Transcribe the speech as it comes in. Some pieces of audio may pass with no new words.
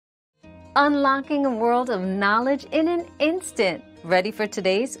unlocking a world of knowledge in an instant. Ready for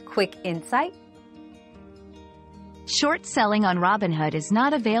today's quick insight? Short selling on Robinhood is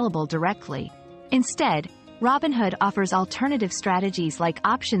not available directly. Instead, Robinhood offers alternative strategies like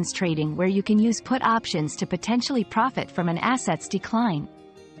options trading where you can use put options to potentially profit from an asset's decline.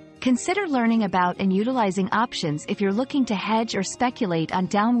 Consider learning about and utilizing options if you're looking to hedge or speculate on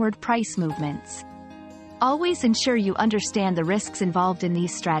downward price movements. Always ensure you understand the risks involved in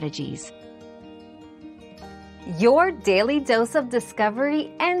these strategies. Your daily dose of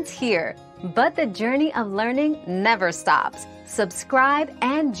discovery ends here, but the journey of learning never stops. Subscribe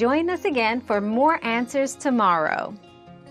and join us again for more answers tomorrow.